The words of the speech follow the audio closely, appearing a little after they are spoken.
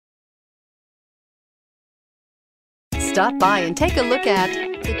Stop by and take a look at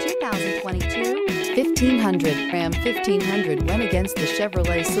the 2022 1500. Ram 1500 went against the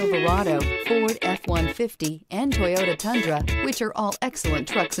Chevrolet Silverado, Ford F-150, and Toyota Tundra, which are all excellent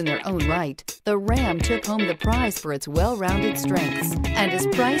trucks in their own right. The Ram took home the prize for its well-rounded strengths and is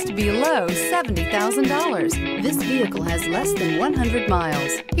priced below $70,000. This vehicle has less than 100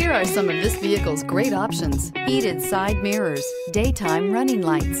 miles. Here are some of this vehicle's great options: heated side mirrors, daytime running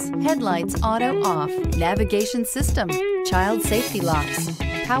lights, headlights auto off, navigation system, child safety locks,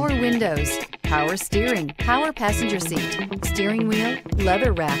 power windows, power steering, power passenger seat, steering wheel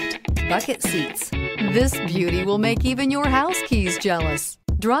leather wrapped, bucket seats. This beauty will make even your house keys jealous.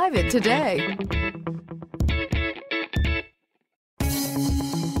 Drive it today.